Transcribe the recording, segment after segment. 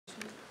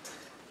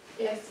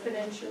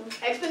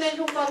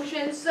Exponential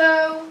function.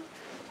 So,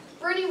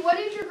 Brittany, what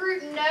did your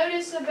group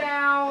notice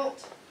about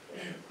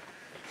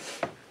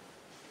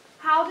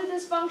how did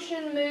this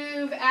function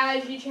move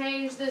as you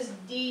changed this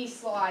D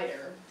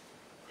slider?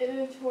 It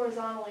moved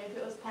horizontally. If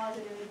it was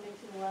positive, it moved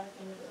to the left,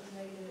 and if it was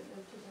negative, it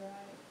moved to the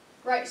right.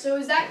 Right, so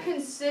is that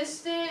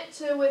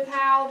consistent with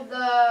how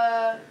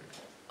the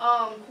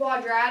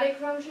quadratic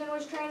function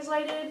was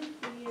translated?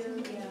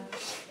 Yeah.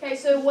 Okay,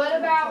 so what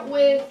about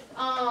with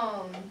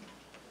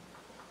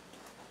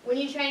when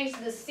you change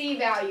the C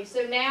value?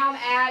 So now I'm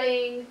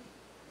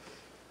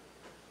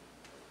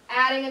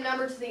adding a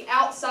number to the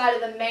outside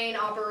of the main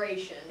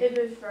operation. It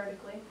moved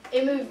vertically.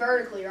 It moved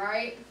vertically,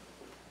 right?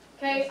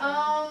 Okay,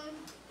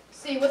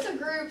 see, what's a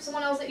group,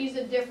 someone else that used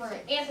a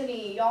different?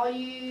 Anthony, y'all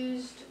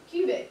used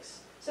cubics.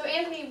 So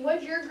Anthony,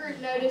 what'd your group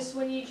notice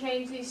when you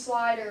changed these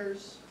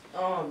sliders?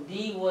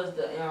 D was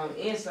the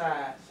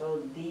inside,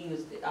 so D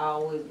was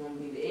always going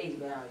to be the X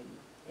value,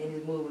 and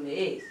it's moving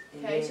the X.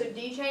 Okay, so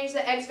D changed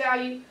the X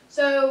value.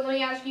 So let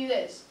me ask you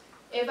this.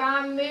 If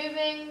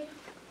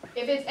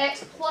it's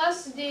X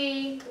plus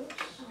D,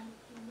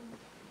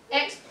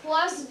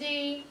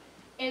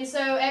 and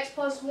so X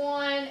plus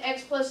 1,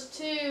 X plus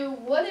 2,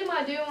 what am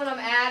I doing when I'm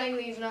adding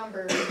these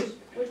numbers?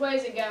 Which way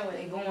is it going?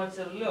 It's going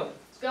to the left.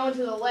 It's going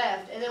to the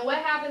left. And then what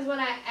happens when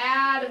I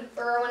add,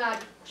 or when I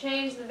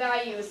change the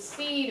value of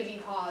C to be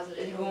positive?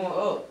 It's going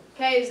up.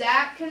 Okay, is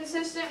that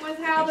consistent with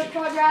how the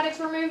quadratics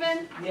were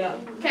moving? Yeah.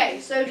 Okay,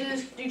 so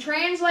do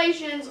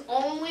translations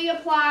only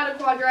apply to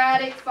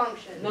quadratic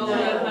functions? No,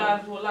 it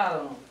applies to a lot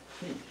of them.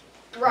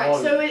 Right,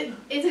 so it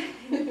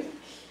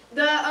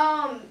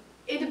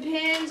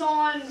depends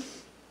on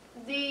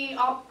the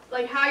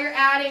like how you're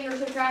adding or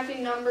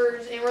subtracting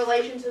numbers in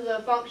relation to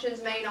the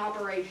function's main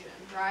operation,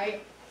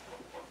 right?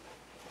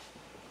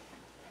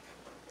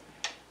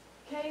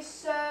 Okay,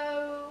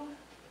 so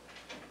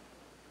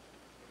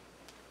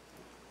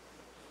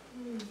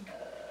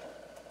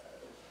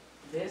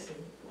Listen,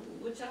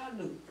 what y'all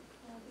do?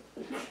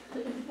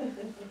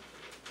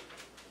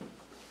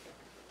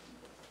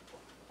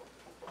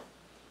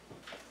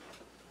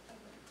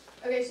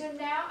 okay, so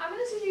now I'm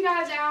gonna send you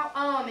guys out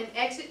an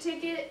exit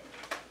ticket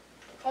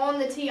on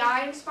the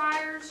TI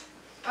Inspires.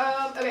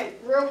 Okay,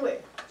 real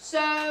quick.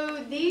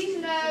 So these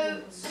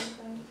notes,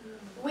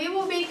 we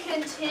will be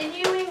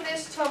continuing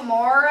this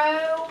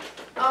tomorrow.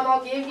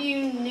 I'll give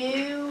you a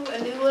new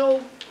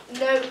little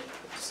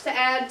notes to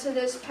add to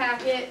this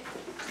packet,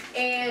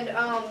 and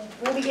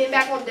we'll be getting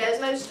back on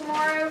Desmos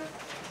tomorrow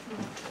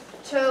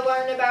to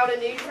learn about a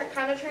new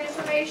kind of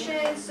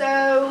transformation.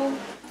 So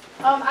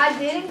I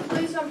did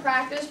include some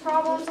practice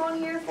problems on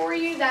here for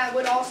you that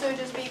would also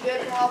just be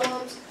good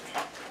problems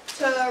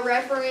to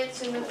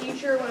reference in the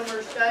future when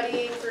we're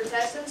studying for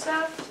tests and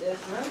stuff. Yes,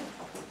 ma'am.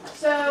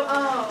 So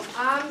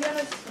I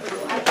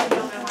actually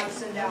don't know how to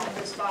send out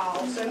this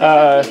file. So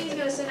Mr. Keeney's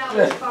going to send out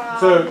this file.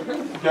 So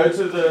go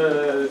to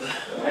the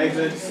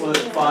exit slip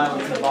file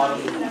at the bottom.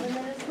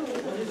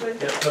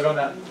 Yep, click on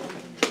that.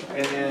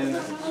 And then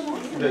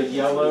the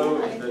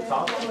yellow is the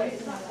top.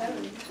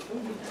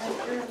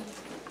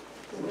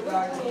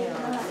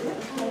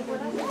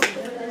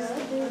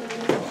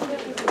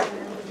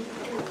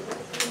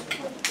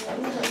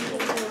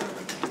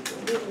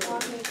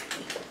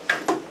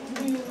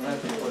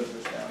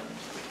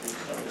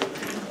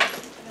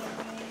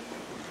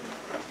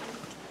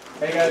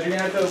 Hey guys, you're going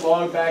to have to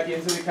log back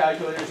into the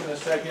calculators in a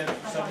second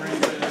for some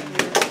reason.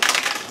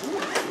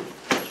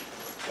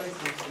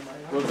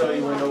 We'll tell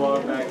you when to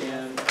log back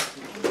in.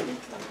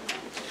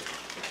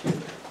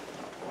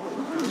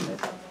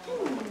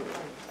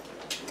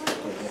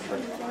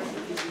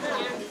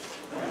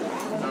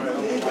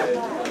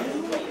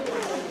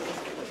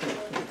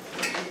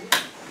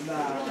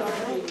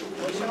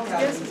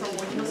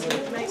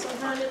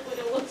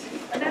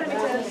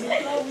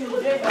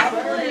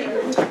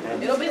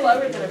 It'll be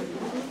lower than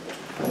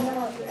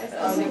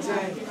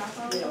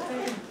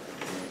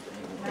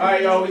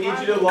Alright y'all, we need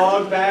you to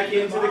log back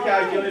into the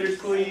calculators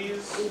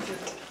please.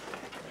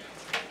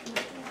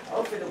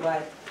 Open the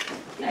way.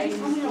 I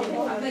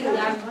think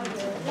y'all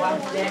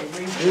watch Jack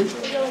Reacher.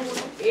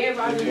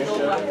 Everybody know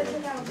about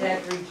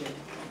Jack Reacher.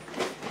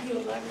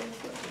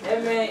 That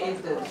man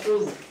is the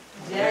truth.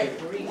 Jack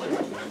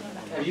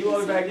Reacher. Have you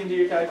logged back into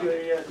your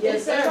calculator yet?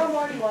 Yes, sir. I'm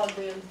already logged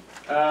in.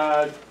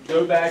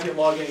 Go back and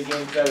log in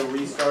again because that'll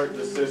restart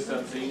the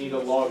system, so you need to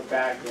log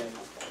back in.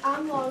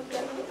 I'm logged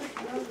in.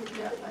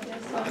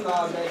 I'm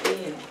logged back in.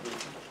 You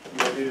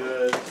want to do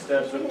the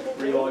steps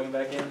of re-logging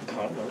back in?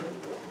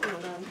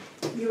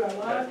 You are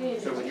logged in.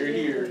 So when you're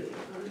here,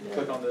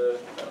 click on the,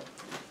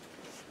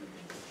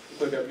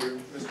 click up your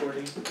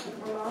recording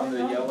on the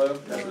yellow,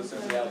 that will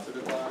send me out to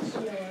the class.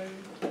 And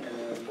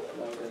then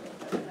log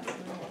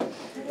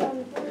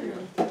in. There you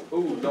go.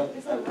 Ooh, don't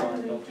do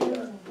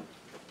that.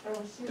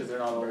 Because they're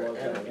not all logged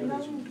back in.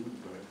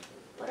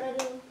 What do I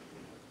do?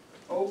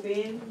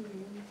 Open.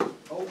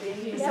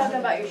 He's talking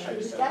about your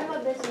shoes. Get Get out of my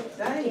business.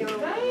 Dang. Get out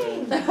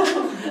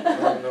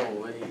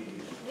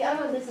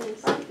of my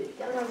business. Get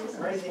out of my business.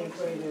 Right there,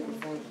 put it in the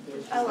phone.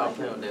 I like it.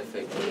 Playing with that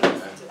fake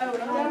Oh,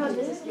 get out of my business.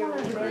 here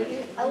really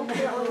quick. I looked at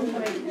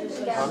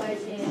just gas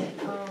lights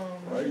and,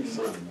 Why are you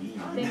so mean?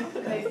 things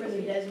to pay for the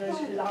Desmos,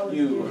 because I was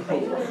You. doing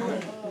people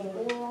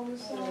on the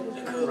side.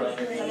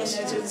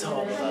 Just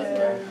talk about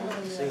that.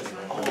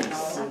 I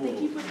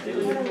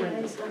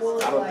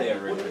don't think I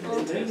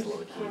recommend Tesla.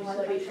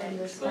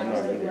 I know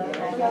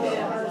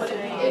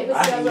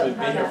I haven't even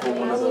been here for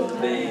one of those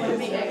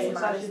days.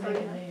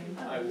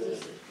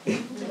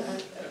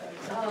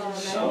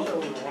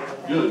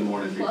 Good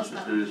morning, teachers and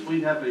students.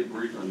 We have a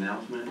brief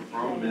announcement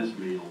from Ms.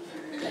 Mills.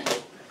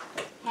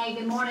 Hey,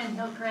 good morning,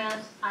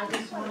 Hillcrest. I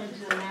just wanted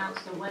to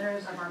announce the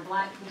winners of our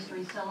Black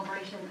History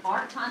Celebration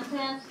Art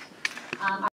Contest.